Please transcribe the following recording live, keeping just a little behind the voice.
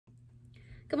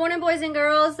Good morning, boys and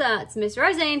girls. It's Miss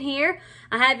Rosanne here.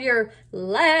 I have your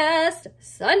last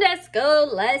Sunday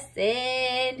school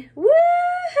lesson.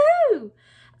 Woohoo!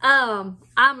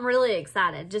 I'm really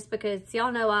excited just because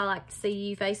y'all know I like to see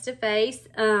you face to face.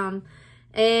 And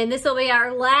this will be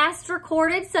our last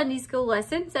recorded Sunday school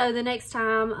lesson. So the next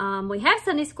time we have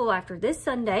Sunday school after this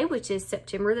Sunday, which is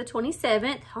September the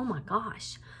 27th. Oh my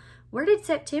gosh, where did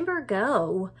September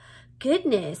go?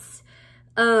 Goodness.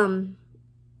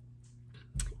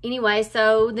 Anyway,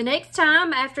 so the next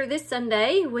time after this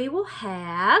Sunday, we will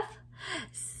have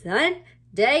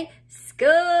Sunday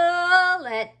school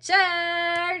at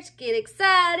church. Get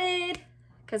excited,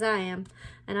 because I am.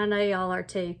 And I know y'all are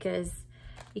too, because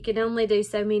you can only do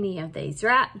so many of these,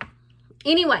 right?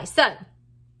 Anyway, so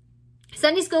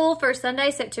Sunday school for Sunday,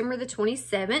 September the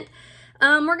 27th.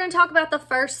 We're going to talk about the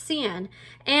first sin.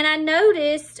 And I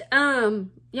noticed, y'all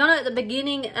know at the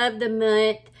beginning of the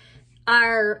month,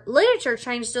 our literature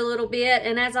changed a little bit,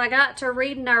 and as I got to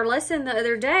reading our lesson the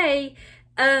other day,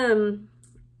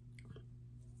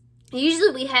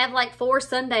 usually we have like 4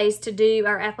 Sundays to do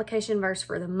our application verse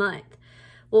for the month.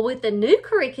 Well, with the new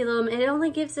curriculum, it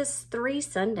only gives us 3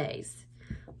 Sundays.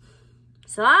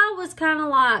 So I was kind of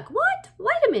like, what?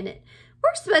 Wait a minute.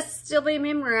 We're supposed to still be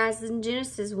memorizing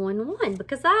Genesis 1:1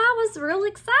 because I was real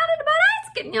excited about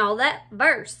asking y'all that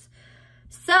verse.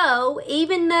 So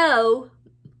even though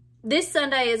this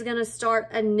Sunday is going to start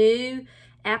a new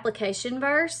application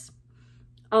verse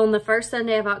on the first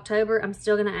Sunday of October, I'm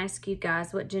still going to ask you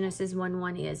guys what Genesis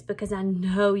 1:1 is because I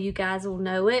know you guys will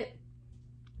know it.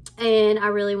 And I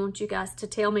really want you guys to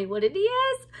tell me what it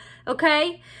is.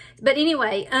 Okay? But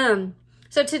anyway,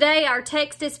 so today our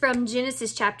text is from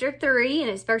Genesis chapter 3 and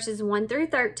it's verses 1 through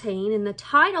 13. And the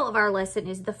title of our lesson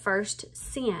is The First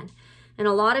Sin. And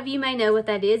a lot of you may know what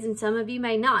that is and some of you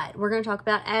may not. We're going to talk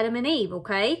about Adam and Eve,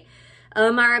 okay?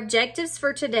 Our objectives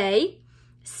for today: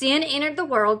 sin entered the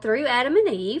world through Adam and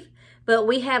Eve, but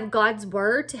we have God's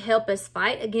word to help us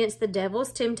fight against the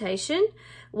devil's temptation.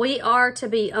 We are to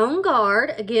be on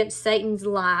guard against Satan's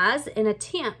lies and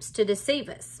attempts to deceive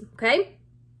us, okay?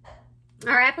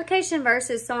 Our application verse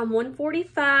is Psalm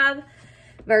 145,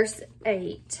 verse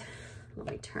 8. Let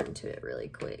me turn to it really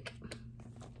quick.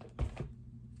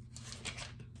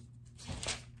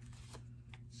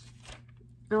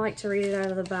 I like to read it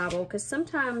out of the Bible because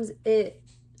sometimes it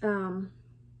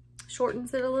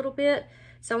shortens it a little bit.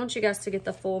 So I want you guys to get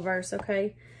the full verse,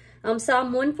 okay?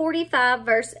 Psalm 145,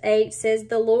 verse 8 says,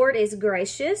 "The Lord is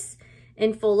gracious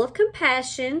and full of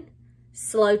compassion,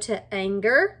 slow to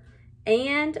anger,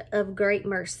 and of great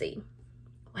mercy."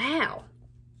 Wow.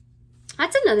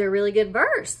 That's another really good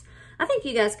verse. I think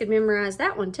you guys could memorize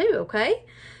that one too, okay?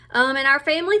 And our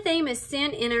family theme is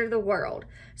sin entered the world.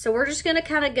 So we're just going to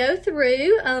kind of go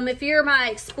through. If you're my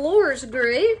explorers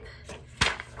group,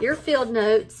 your field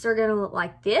notes are going to look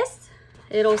like this.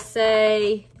 It'll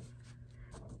say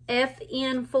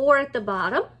FN4 at the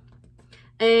bottom.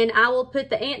 And I will put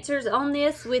the answers on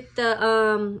this with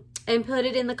the, and put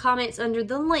it in the comments under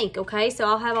the link, okay? So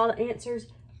I'll have all the answers.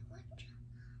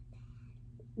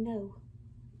 No.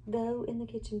 Go in the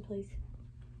kitchen, please.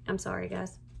 I'm sorry,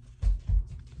 guys.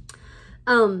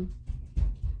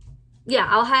 Yeah,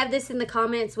 I'll have this in the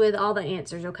comments with all the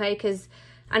answers, okay? Because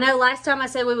I know last time I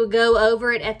said we would go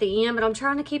over it at the end, but I'm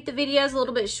trying to keep the videos a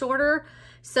little bit shorter.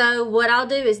 So what I'll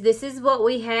do is this is what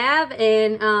we have,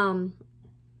 and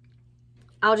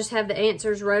I'll just have the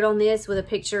answers wrote on this with a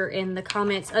picture in the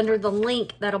comments under the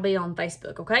link that'll be on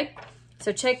Facebook, okay?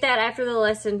 So check that after the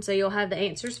lesson so you'll have the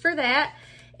answers for that.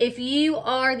 If you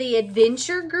are the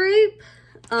adventure group,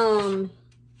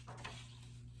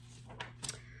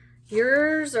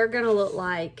 yours are going to look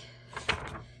like,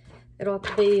 it'll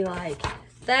be like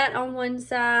that on one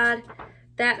side,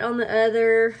 that on the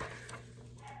other.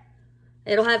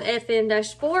 It'll have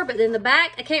FN-4, but then the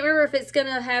back, I can't remember if it's going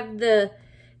to have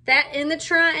that in the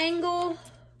triangle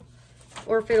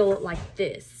or if it'll look like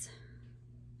this.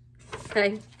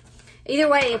 Okay. Either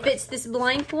way, if it's this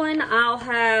blank one, I'll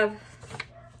have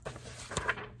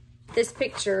this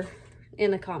picture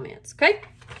in the comments. Okay.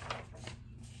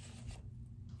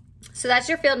 So that's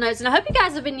your field notes. And I hope you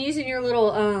guys have been using your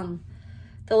little,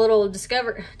 the little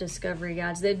discovery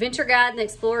guides, the adventure guide and the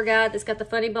explorer guide that's got the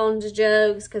funny bones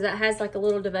jokes, because that has like a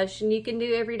little devotion you can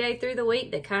do every day through the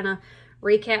week that kind of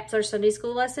recaps our Sunday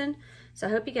school lesson. So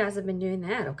I hope you guys have been doing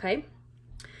that, okay?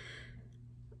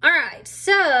 All right,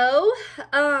 so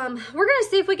we're going to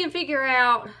see if we can figure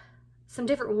out some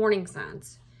different warning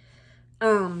signs.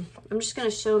 I'm just going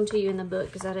to show them to you in the book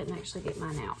because I didn't actually get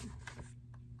mine out.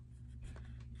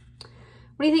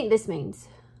 What do you think this means?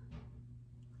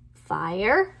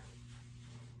 Fire,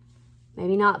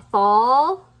 maybe not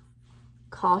fall.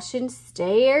 Caution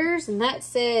stairs, and that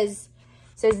says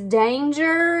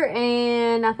danger,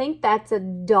 and I think that's a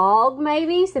dog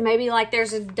maybe. So maybe like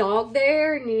there's a dog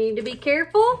there and you need to be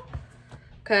careful.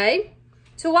 Okay.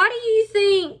 So why do you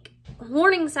think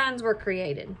warning signs were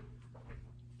created?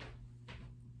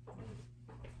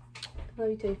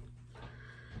 Love you too.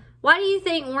 Why do you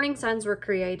think warning signs were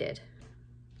created?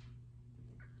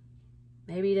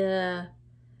 Maybe to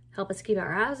help us keep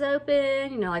our eyes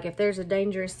open, you know, like if there's a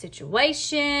dangerous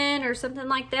situation or something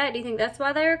like that. Do you think that's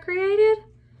why they were created?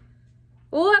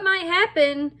 Well, what might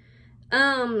happen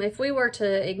if we were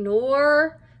to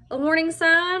ignore a warning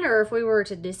sign, or if we were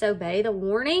to disobey the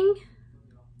warning?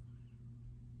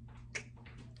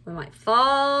 We might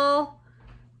fall.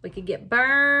 We could get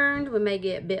burned. We may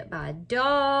get bit by a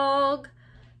dog.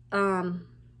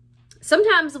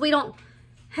 Sometimes we don't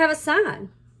have a sign,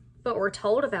 but we're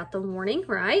told about the warning,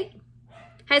 right?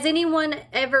 Has anyone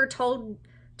ever told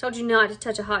you not to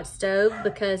touch a hot stove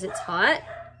because it's hot?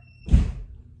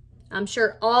 I'm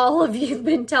sure all of you have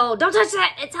been told, don't touch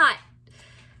that, it's hot.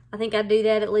 I think I do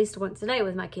that at least once a day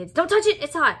with my kids. Don't touch it,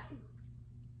 it's hot.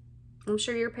 I'm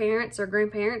sure your parents or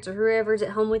grandparents or whoever's at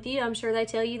home with you, I'm sure they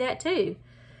tell you that too.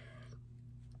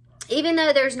 Even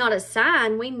though there's not a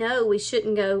sign, we know we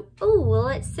shouldn't go, oh, well,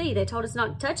 let's see. They told us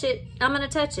not to touch it. I'm going to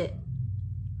touch it.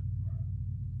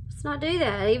 Let's not do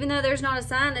that. Even though there's not a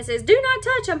sign that says, do not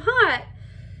touch, I'm hot.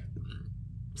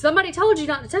 Somebody told you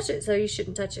not to touch it, so you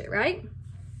shouldn't touch it, right?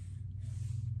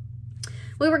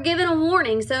 We were given a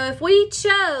warning. So if we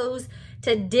chose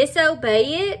to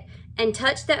disobey it and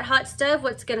touch that hot stove,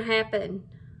 what's going to happen?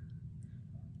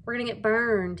 We're going to get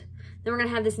burned. Then we're going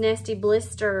to have this nasty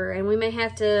blister, and we may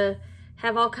have to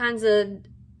have all kinds of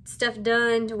stuff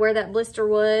done to where that blister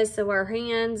was so our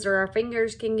hands or our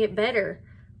fingers can get better,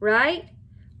 right?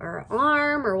 Or our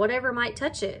arm or whatever might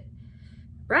touch it,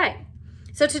 right?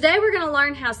 So today we're going to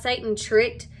learn how Satan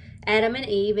tricked Adam and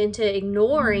Eve into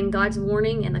ignoring God's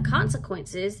warning and the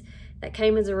consequences that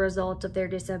came as a result of their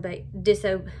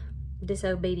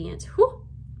disobedience. Whew,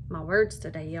 my words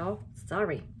today, y'all.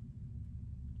 Sorry.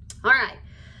 All right.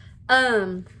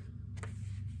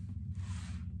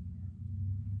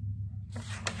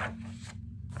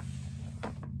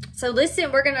 So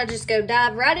listen, we're going to just go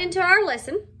dive right into our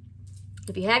lesson.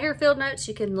 If you have your field notes,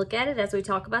 you can look at it as we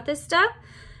talk about this stuff.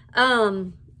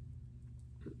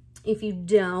 If you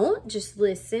don't, just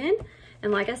listen.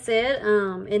 And like I said,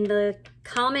 in the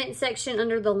comment section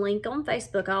under the link on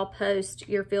Facebook, I'll post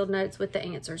your field notes with the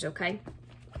answers, okay?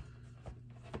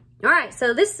 All right,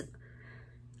 so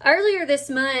earlier this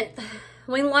month,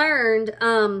 we learned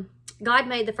God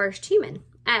made the first human,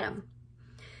 Adam.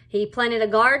 He planted a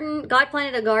garden. God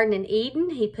planted a garden in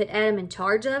Eden. He put Adam in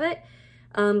charge of it.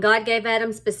 God gave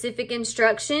Adam specific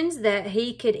instructions that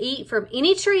he could eat from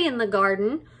any tree in the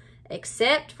garden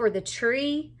except for the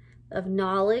tree of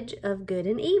knowledge of good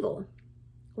and evil.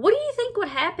 What do you think would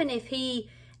happen if he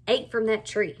ate from that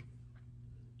tree?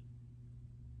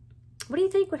 What do you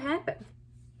think would happen?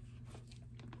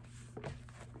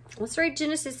 Let's read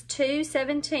Genesis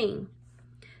 2:17.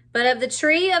 But of the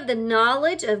tree of the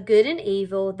knowledge of good and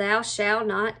evil, thou shalt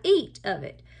not eat of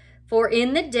it. For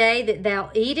in the day that thou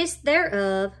eatest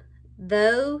thereof,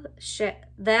 thou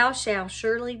shalt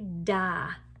surely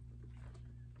die.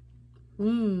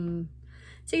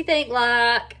 So you think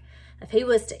like if he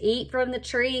was to eat from the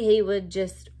tree, he would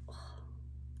just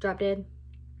drop dead?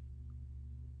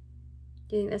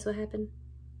 Do you think that's what happened?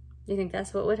 Do you think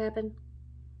that's what would happen?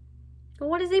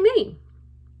 Well, what does he mean?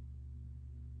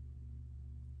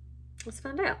 Let's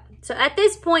find out. So at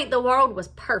this point, the world was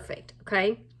perfect,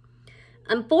 okay?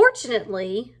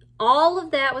 Unfortunately, all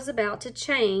of that was about to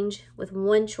change with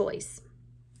one choice,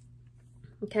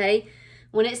 okay?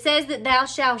 When it says that thou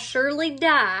shalt surely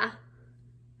die,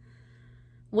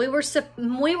 we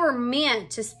were meant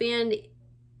to spend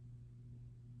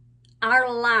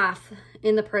our life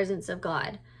in the presence of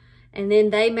God. And then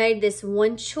they made this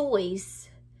one choice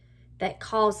that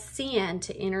caused sin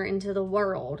to enter into the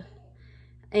world.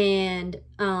 And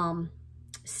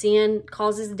sin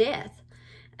causes death.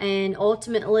 And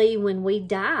ultimately, when we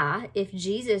die, if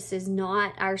Jesus is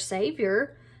not our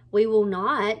Savior, we will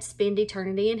not spend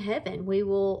eternity in heaven. We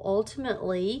will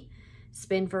ultimately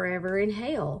spend forever in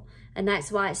hell. And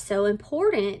that's why it's so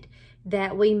important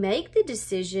that we make the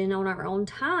decision on our own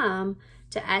time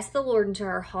to ask the Lord into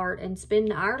our heart and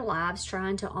spend our lives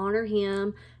trying to honor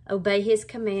Him, obey His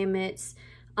commandments,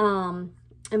 and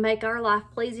make our life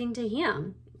pleasing to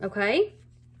Him. Okay?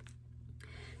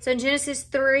 So in Genesis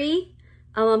 3,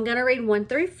 I'm going to read 1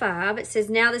 through 5. It says,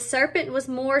 Now the serpent was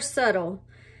more subtle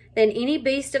than any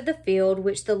beast of the field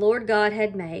which the Lord God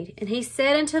had made. And he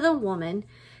said unto the woman,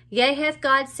 Yea, hath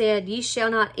God said, Ye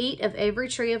shall not eat of every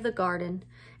tree of the garden.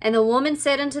 And the woman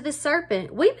said unto the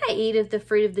serpent, We may eat of the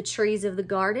fruit of the trees of the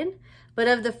garden, but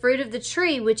of the fruit of the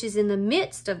tree which is in the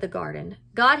midst of the garden,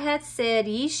 God hath said,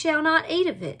 Ye shall not eat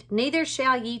of it, neither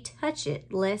shall ye touch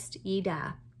it, lest ye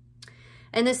die.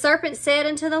 And the serpent said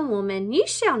unto the woman, Ye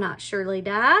shall not surely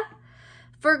die,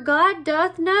 for God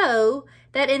doth know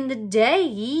that in the day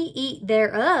ye eat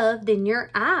thereof, then your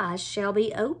eyes shall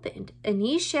be opened, and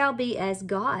ye shall be as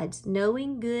gods,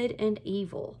 knowing good and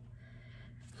evil.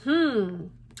 Do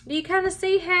you kind of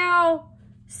see how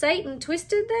Satan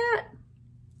twisted that?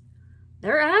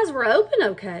 Their eyes were open,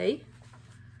 okay.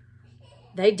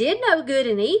 They did know good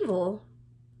and evil,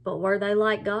 but were they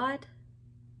like God?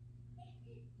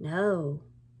 No,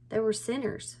 they were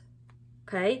sinners,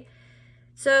 okay?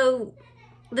 So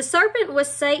the serpent was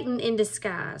Satan in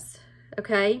disguise,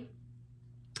 okay?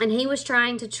 And he was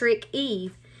trying to trick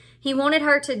Eve. He wanted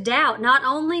her to doubt not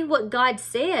only what God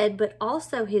said, but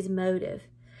also his motive.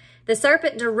 The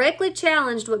serpent directly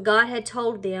challenged what God had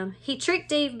told them. He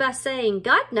tricked Eve by saying,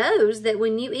 God knows that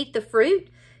when you eat the fruit,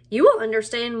 you will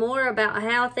understand more about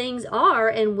how things are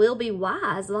and will be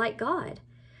wise like God.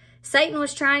 Satan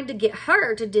was trying to get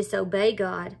her to disobey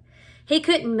God. He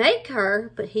couldn't make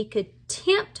her, but he could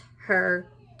tempt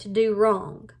her to do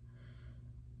wrong.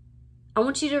 I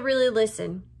want you to really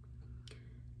listen.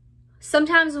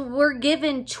 Sometimes we're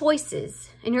given choices,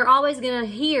 and you're always going to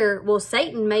hear, well,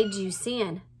 Satan made you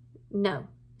sin. No,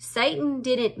 Satan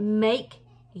didn't make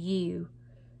you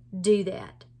do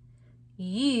that.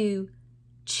 You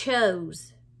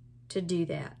chose to do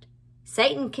that.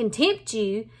 Satan can tempt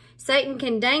you. Satan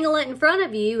can dangle it in front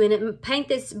of you and paint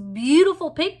this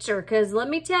beautiful picture, because let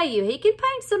me tell you, he can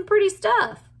paint some pretty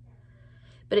stuff.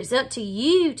 But it's up to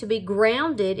you to be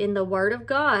grounded in the Word of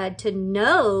God to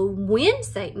know when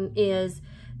Satan is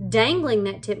dangling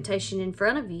that temptation in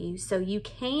front of you, so you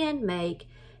can make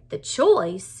the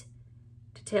choice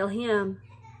to tell him,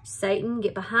 Satan,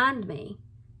 get behind me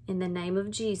in the name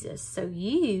of Jesus, so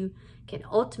you can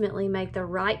ultimately make the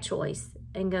right choice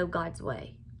and go God's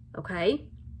way, okay?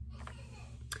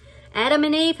 Adam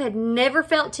and Eve had never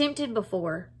felt tempted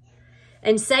before,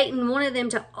 and Satan wanted them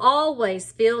to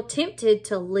always feel tempted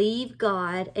to leave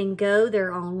God and go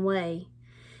their own way.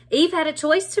 Eve had a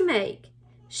choice to make.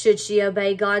 Should she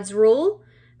obey God's rule,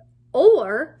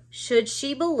 or should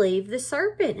she believe the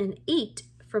serpent and eat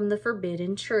from the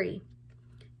forbidden tree?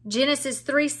 Genesis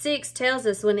 3:6 tells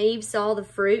us when Eve saw the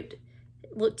fruit,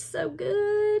 it looked so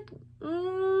good.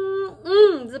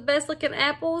 It's the best looking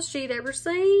apple she'd ever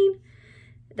seen.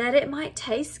 That it might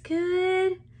taste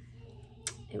good.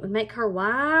 It would make her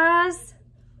wise.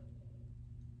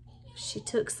 She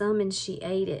took some and she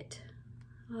ate it.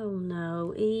 Oh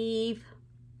no, Eve.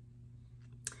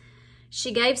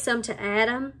 She gave some to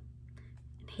Adam,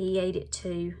 and he ate it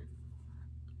too.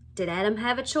 Did Adam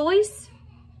have a choice?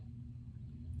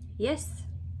 Yes,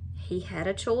 he had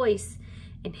a choice,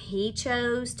 and he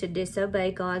chose to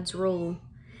disobey God's rule.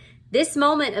 This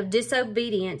moment of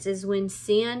disobedience is when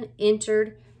sin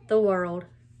entered the world.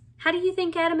 How do you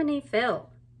think Adam and Eve felt?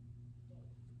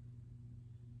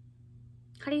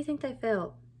 How do you think they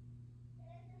felt?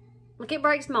 Like, it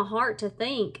breaks my heart to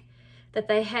think that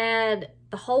they had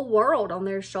the whole world on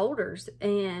their shoulders,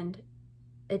 and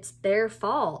it's their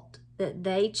fault that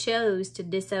they chose to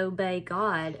disobey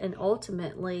God, and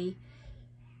ultimately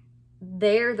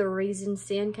they're the reason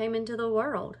sin came into the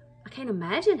world. I can't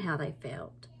imagine how they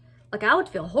felt. Like, I would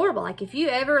feel horrible. Like, if you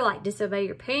ever like disobey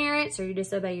your parents, or you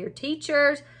disobey your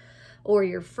teachers or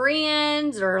your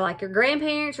friends, or like your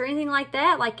grandparents or anything like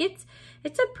that, like it's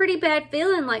a pretty bad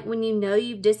feeling, like when you know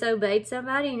you've disobeyed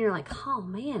somebody and you're like, oh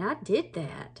man, I did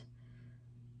that.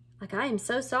 Like, I am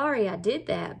so sorry I did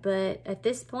that. But at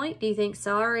this point, do you think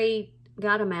sorry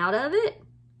got them out of it?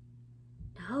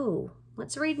 No.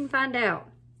 Let's read and find out.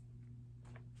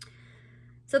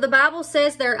 So the Bible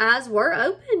says their eyes were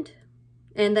opened,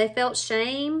 and they felt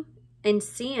shame and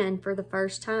sin for the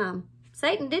first time.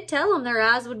 Satan did tell them their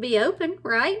eyes would be open,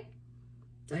 right?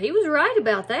 So he was right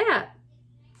about that.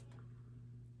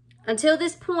 Until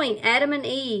this point, Adam and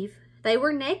Eve, they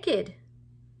were naked,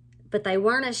 but they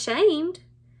weren't ashamed.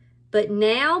 But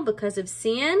now, because of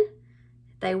sin,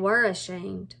 they were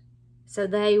ashamed. So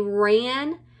they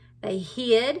ran, they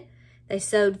hid, they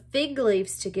sewed fig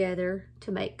leaves together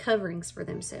to make coverings for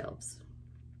themselves.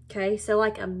 Okay, so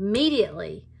like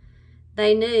immediately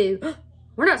they knew, oh,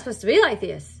 we're not supposed to be like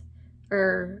this.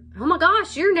 Or, oh my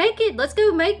gosh, you're naked. Let's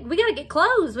go we got to get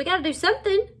clothes. We got to do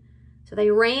something. So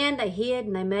they ran, they hid,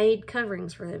 and they made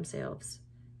coverings for themselves.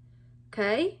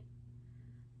 Okay?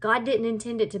 God didn't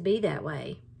intend it to be that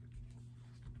way.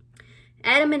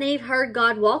 Adam and Eve heard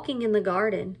God walking in the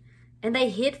garden, and they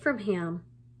hid from him.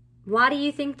 Why do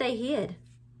you think they hid?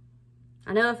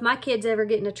 I know if my kids ever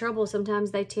get into trouble,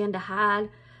 sometimes they tend to hide,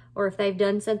 or if they've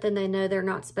done something they know they're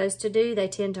not supposed to do, they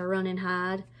tend to run and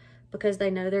hide because they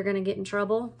know they're going to get in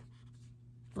trouble.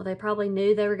 Well, they probably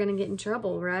knew they were going to get in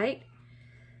trouble, right?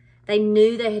 They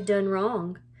knew they had done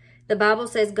wrong. The Bible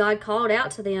says God called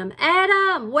out to them,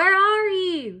 Adam, where are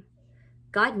you?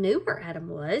 God knew where Adam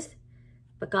was,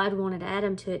 but God wanted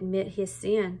Adam to admit his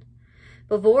sin.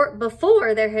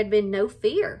 Before there had been no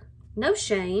fear, no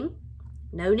shame,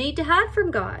 no need to hide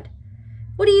from God.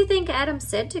 What do you think Adam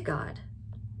said to God?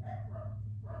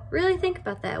 Really think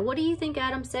about that. What do you think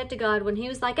Adam said to God when he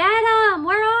was like, Adam,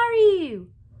 where are you?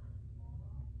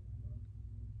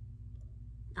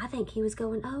 I think he was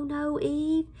going, oh no,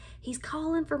 Eve, he's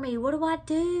calling for me. What do I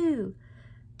do?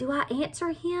 Do I answer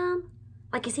him?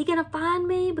 Like, is he going to find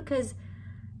me? Because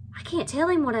I can't tell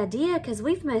him what I did because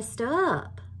we've messed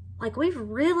up. Like, we've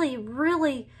really,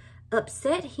 really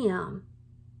upset him.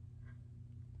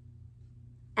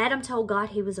 Adam told God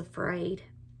he was afraid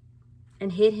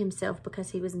and hid himself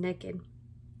because he was naked.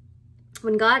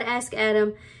 When God asked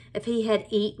Adam if he had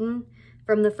eaten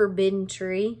from the forbidden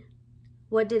tree,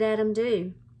 what did Adam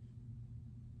do?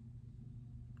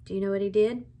 Do you know what he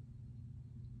did?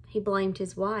 He blamed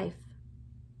his wife.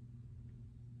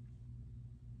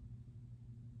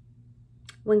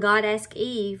 When God asked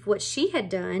Eve what she had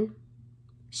done,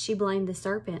 she blamed the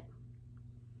serpent.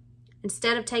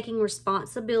 Instead of taking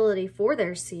responsibility for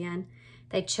their sin,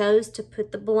 they chose to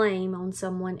put the blame on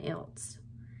someone else.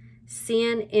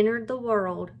 Sin entered the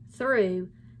world through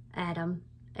Adam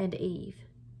and Eve.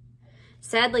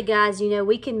 Sadly, guys, you know,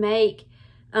 we can make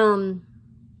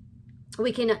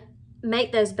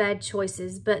those bad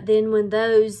choices, but then when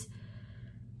those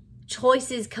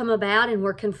choices come about and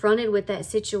we're confronted with that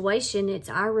situation, it's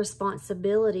our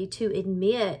responsibility to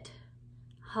admit,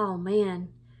 oh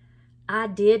man, I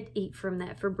did eat from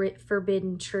that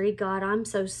forbidden tree. God, I'm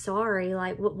so sorry.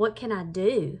 Like, what can I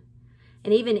do?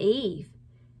 And even Eve,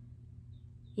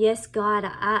 yes, God,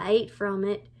 I ate from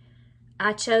it.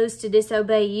 I chose to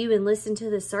disobey you and listen to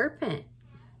the serpent.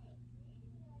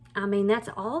 I mean, that's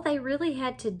all they really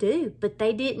had to do, but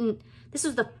they didn't. This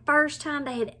was the first time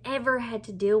they had ever had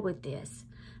to deal with this.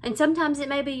 And sometimes it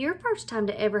may be your first time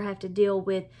to ever have to deal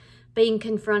with being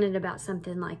confronted about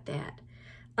something like that.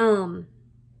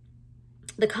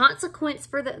 The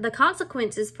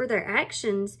consequences for their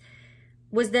actions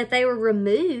was that they were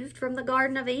removed from the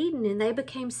Garden of Eden and they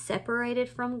became separated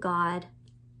from God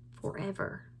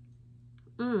forever.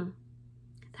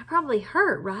 That probably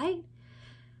hurt, right?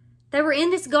 They were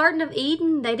in this Garden of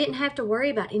Eden. They didn't have to worry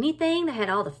about anything. They had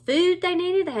all the food they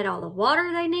needed. They had all the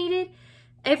water they needed.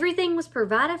 Everything was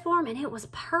provided for them, and it was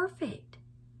perfect.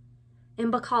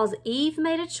 And because Eve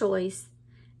made a choice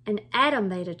and Adam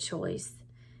made a choice,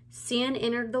 sin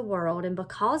entered the world, and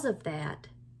because of that,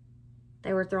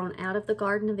 they were thrown out of the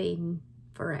Garden of Eden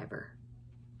forever.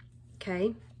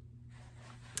 Okay?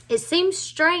 It seems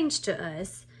strange to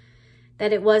us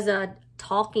that it was a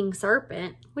talking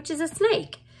serpent, which is a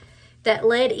snake, that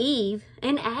led Eve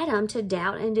and Adam to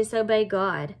doubt and disobey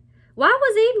God. Why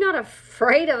was Eve not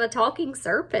afraid of a talking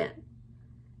serpent?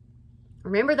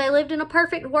 Remember, they lived in a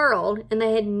perfect world and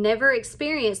they had never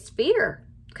experienced fear,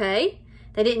 okay?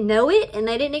 They didn't know it and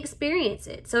they didn't experience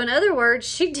it. So in other words,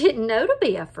 she didn't know to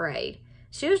be afraid.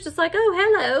 She was just like, oh,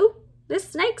 hello, this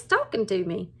snake's talking to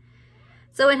me.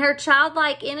 So in her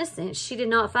childlike innocence, she did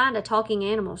not find a talking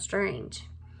animal strange.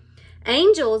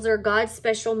 Angels are God's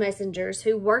special messengers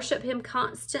who worship him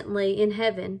constantly in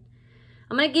heaven.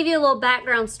 I'm going to give you a little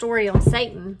background story on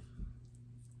Satan.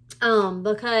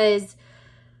 Because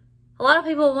a lot of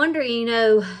people wonder, you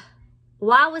know,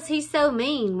 why was he so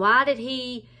mean? Why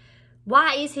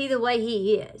is he the way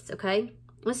he is? Okay.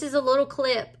 This is a little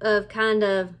clip of kind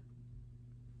of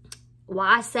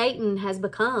why Satan has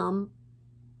become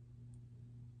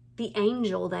the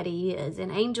angel that he is.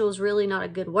 And angel is really not a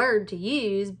good word to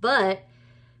use, but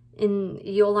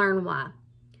you'll learn why.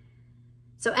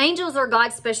 So angels are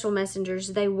God's special messengers.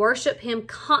 They worship him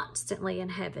constantly in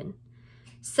heaven.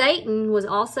 Satan was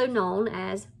also known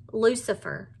as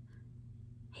Lucifer.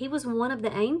 He was one of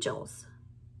the angels.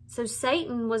 So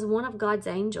Satan was one of God's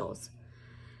angels.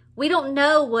 We don't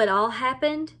know what all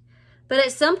happened, but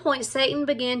at some point Satan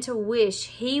began to wish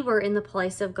he were in the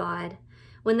place of God.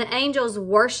 When the angels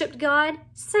worshiped God,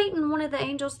 Satan wanted the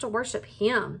angels to worship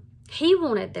him. He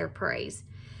wanted their praise.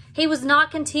 He was not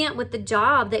content with the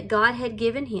job that God had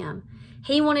given him.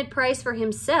 He wanted praise for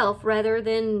himself rather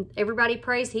than everybody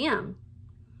praise him.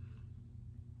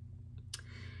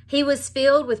 He was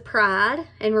filled with pride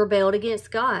and rebelled against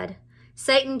God.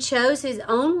 Satan chose his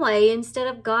own way instead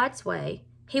of God's way.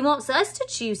 He wants us to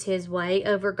choose his way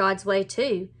over God's way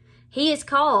too. He is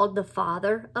called the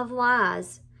father of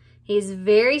lies. He is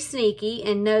very sneaky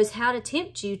and knows how to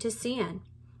tempt you to sin.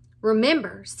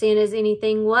 Remember, sin is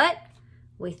anything what?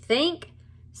 We think,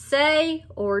 say,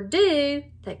 or do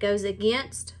that goes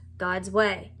against God's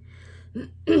way.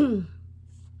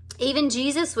 Even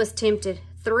Jesus was tempted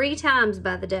 3 times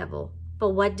by the devil. But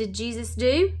what did Jesus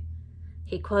do?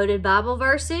 He quoted Bible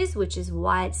verses, which is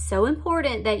why it's so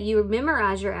important that you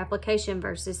memorize your application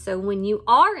verses. So when you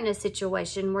are in a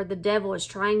situation where the devil is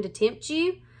trying to tempt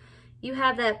you, you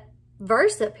have that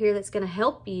verse up here that's going to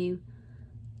help you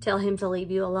tell him to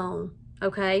leave you alone,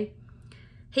 okay?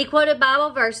 He quoted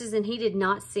Bible verses and he did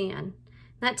not sin.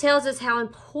 That tells us how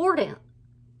important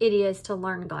it is to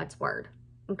learn God's word,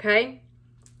 okay?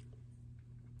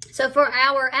 So for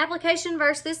our application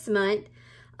verse this month,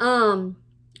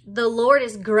 the Lord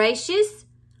is gracious,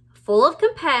 full of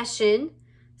compassion,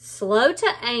 slow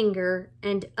to anger,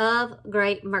 and of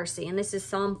great mercy. And this is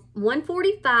Psalm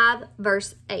 145,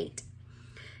 verse 8.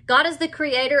 God is the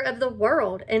creator of the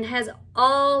world and has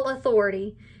all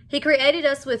authority. He created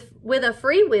us with a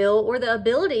free will or the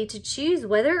ability to choose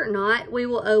whether or not we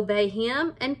will obey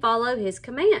him and follow his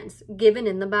commands given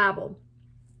in the Bible.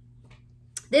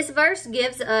 This verse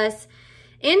gives us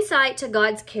insight to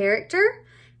God's character.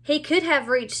 He could have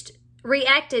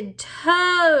reacted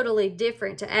totally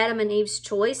different to Adam and Eve's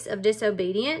choice of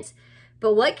disobedience.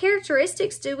 But what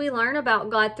characteristics do we learn about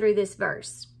God through this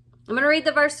verse? I'm going to read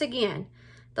the verse again.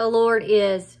 The Lord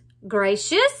is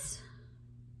gracious,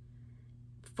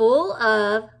 full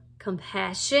of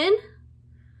compassion,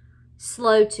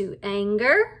 slow to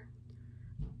anger,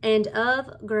 and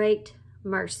of great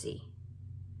mercy.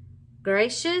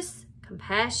 Gracious,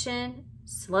 compassion,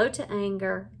 slow to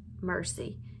anger,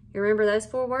 mercy. You remember those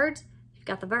 4 words? You've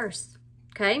got the verse,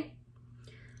 okay?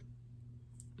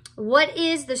 What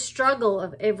is the struggle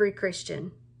of every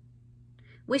Christian?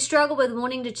 We struggle with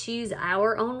wanting to choose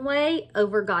our own way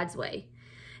over God's way.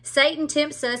 Satan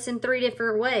tempts us in 3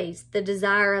 different ways. The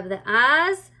desire of the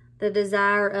eyes, the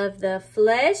desire of the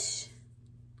flesh,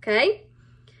 okay?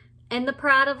 And the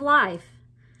pride of life.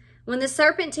 When the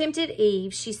serpent tempted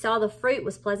Eve, she saw the fruit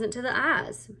was pleasant to the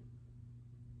eyes.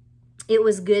 It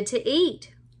was good to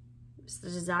eat. It's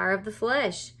the desire of the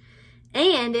flesh.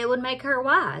 And it would make her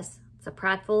wise. It's a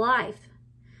prideful life.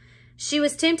 She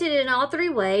was tempted in all 3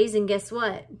 ways, and guess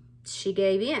what? She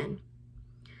gave in.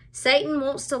 Satan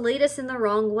wants to lead us in the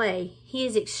wrong way. He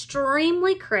is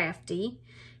extremely crafty,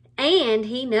 and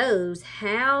he knows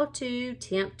how to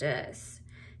tempt us.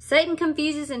 Satan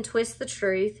confuses and twists the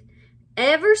truth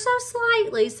ever so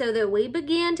slightly so that we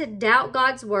begin to doubt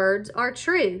God's words are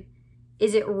true.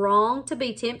 Is it wrong to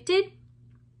be tempted?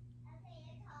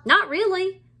 Not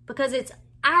really, because it's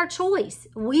our choice.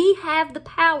 We have the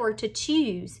power to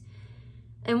choose.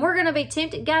 And we're going to be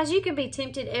tempted. Guys, you can be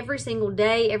tempted every single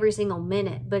day, every single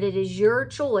minute, but it is your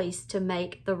choice to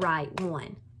make the right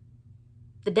one.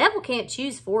 The devil can't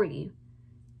choose for you.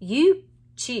 You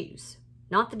choose,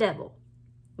 not the devil.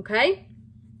 Okay?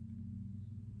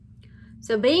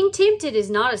 So being tempted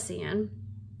is not a sin.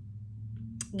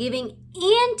 Giving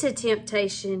in to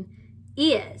temptation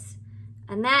is.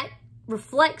 And that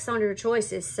reflects on your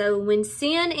choices. So when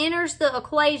sin enters the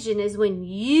equation is when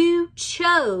you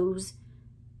chose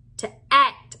to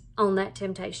act on that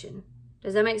temptation.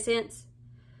 Does that make sense?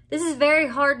 This is very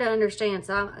hard to understand,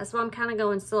 so that's why I'm kind of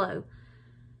going slow.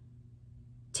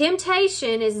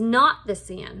 Temptation is not the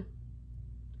sin.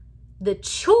 The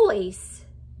choice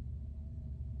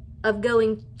of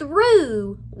going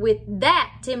through with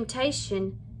that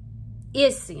temptation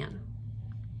is sin.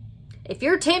 If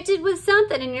you're tempted with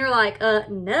something and you're like,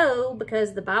 no,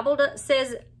 because the Bible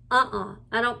says, I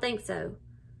don't think so.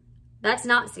 That's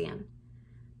not sin.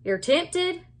 You're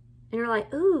tempted and you're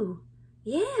like, ooh,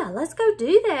 yeah, let's go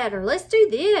do that, or let's do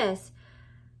this.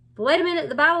 But wait a minute,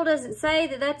 the Bible doesn't say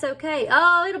that that's okay.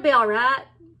 Oh, it'll be all right.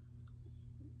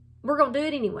 We're going to do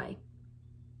it anyway.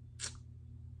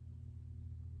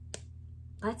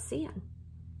 That's sin.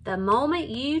 The moment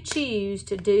you choose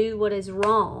to do what is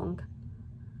wrong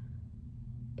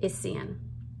is sin.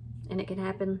 And it can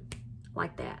happen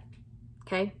like that.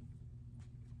 Okay?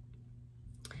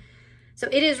 So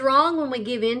it is wrong when we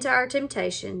give in to our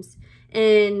temptations.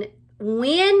 And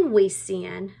when we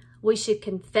sin, we should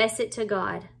confess it to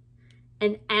God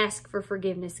and ask for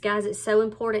forgiveness. Guys, it's so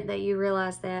important that you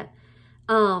realize that.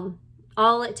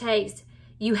 All it takes,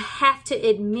 you have to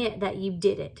admit that you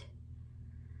did it.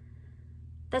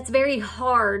 That's very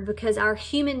hard because our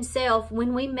human self,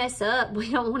 when we mess up, we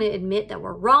don't want to admit that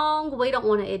we're wrong. We don't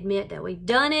want to admit that we've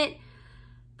done it.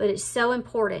 But it's so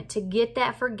important to get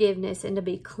that forgiveness and to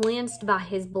be cleansed by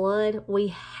his blood. We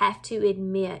have to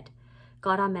admit,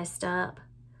 God, I messed up.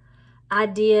 I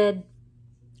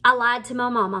lied to my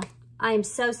mama. I am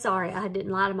so sorry I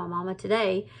didn't lie to my mama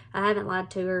today. I haven't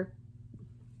lied to her.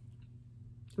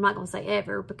 I'm not going to say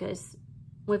ever because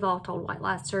we've all told white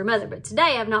lies to her mother. But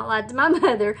today I've not lied to my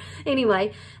mother.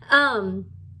 Anyway,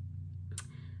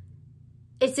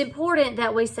 it's important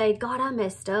that we say, God, I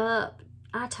messed up.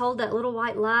 I told that little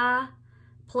white lie.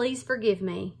 Please forgive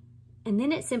me. And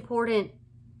then it's important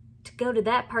to go to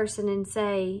that person and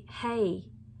say, hey,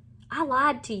 I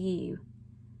lied to you.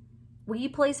 Will you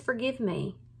please forgive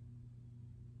me?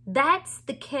 That's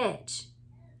the catch.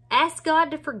 Ask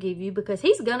God to forgive you because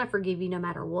he's going to forgive you no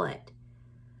matter what.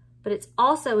 But it's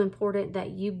also important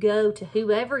that you go to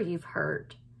whoever you've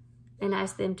hurt and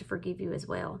ask them to forgive you as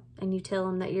well. And you tell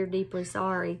them that you're deeply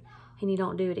sorry and you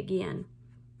don't do it again.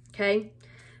 Okay?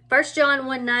 1 John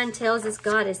 1:9 tells us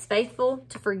God is faithful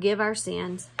to forgive our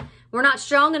sins. We're not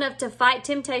strong enough to fight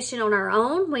temptation on our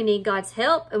own. We need God's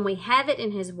help, and we have it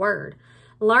in his word.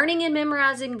 Learning and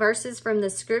memorizing verses from the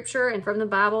scripture and from the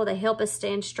Bible, they help us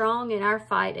stand strong in our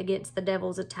fight against the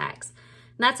devil's attacks.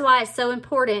 And that's why it's so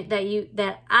important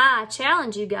that I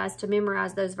challenge you guys to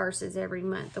memorize those verses every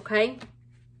month, okay?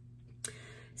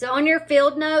 So on your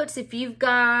field notes, if you've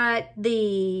got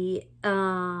the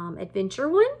adventure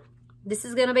one, this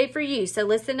is going to be for you. So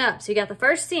listen up. So you got the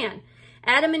first sin.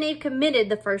 Adam and Eve committed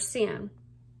the first sin.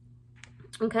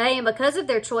 Okay, and because of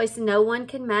their choice, no one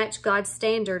can match God's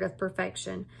standard of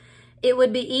perfection. It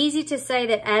would be easy to say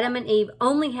that Adam and Eve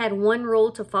only had one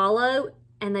rule to follow,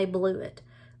 and they blew it.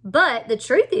 But the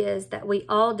truth is that we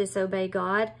all disobey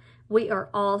God. We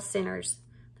are all sinners.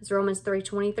 That's Romans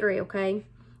 3:23, okay?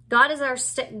 God is our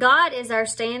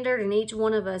standard, and each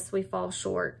one of us, we fall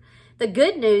short. The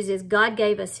good news is God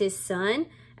gave us his son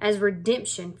as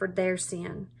redemption for their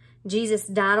sin. Jesus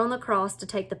died on the cross to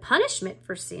take the punishment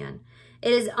for sin.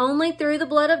 It is only through the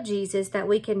blood of Jesus that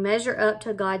we can measure up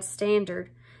to God's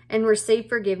standard and receive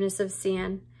forgiveness of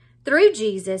sin. Through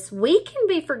Jesus, we can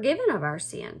be forgiven of our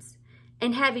sins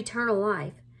and have eternal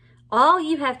life. All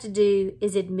you have to do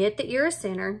is admit that you're a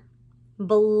sinner,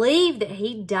 believe that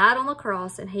he died on the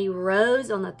cross and he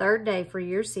rose on the third day for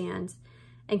your sins,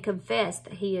 and confess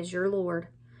that he is your Lord.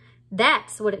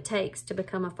 That's what it takes to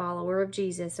become a follower of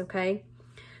Jesus, okay?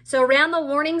 So around the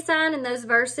warning sign in those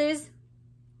verses,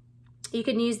 you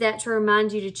can use that to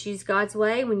remind you to choose God's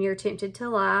way when you're tempted to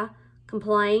lie,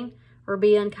 complain, or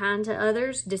be unkind to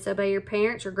others, disobey your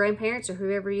parents or grandparents or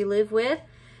whoever you live with.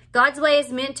 God's way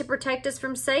is meant to protect us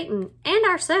from Satan and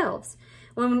ourselves.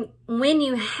 When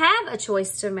you have a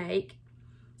choice to make,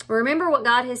 remember what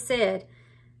God has said.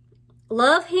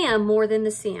 Love him more than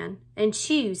the sin and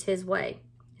choose his way.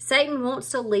 Satan wants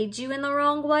to lead you in the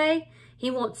wrong way. He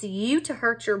wants you to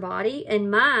hurt your body and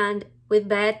mind with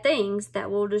bad things that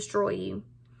will destroy you.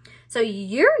 So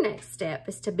your next step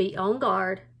is to be on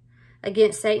guard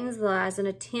against Satan's lies and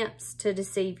attempts to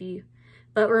deceive you.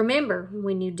 But remember,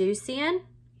 when you do sin,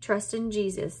 trust in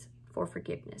Jesus for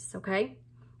forgiveness, okay?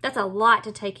 That's a lot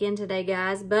to take in today,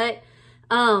 guys, but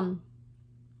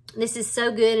this is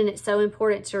so good and it's so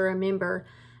important to remember.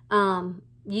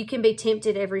 You can be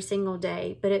tempted every single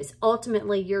day, but it's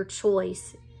ultimately your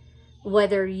choice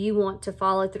whether you want to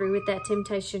follow through with that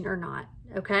temptation or not,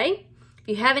 okay? If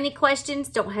you have any questions,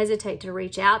 don't hesitate to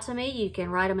reach out to me. You can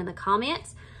write them in the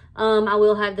comments. I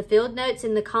will have the field notes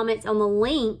in the comments on the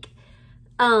link,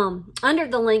 under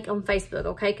the link on Facebook,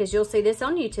 okay? Because you'll see this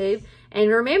on YouTube.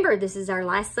 And remember, this is our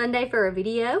last Sunday for a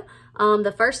video.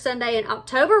 The first Sunday in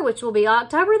October, which will be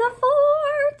October the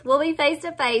 4th, we'll be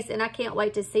face-to-face, and I can't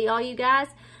wait to see all you guys.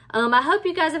 I hope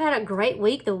you guys have had a great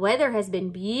week. The weather has been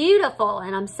beautiful,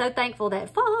 and I'm so thankful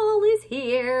that fall is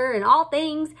here and all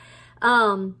things.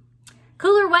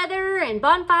 Cooler weather and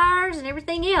bonfires and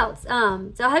everything else.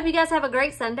 So I hope you guys have a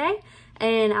great Sunday,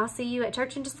 and I'll see you at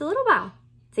church in just a little while.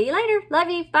 See you later. Love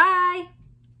you. Bye.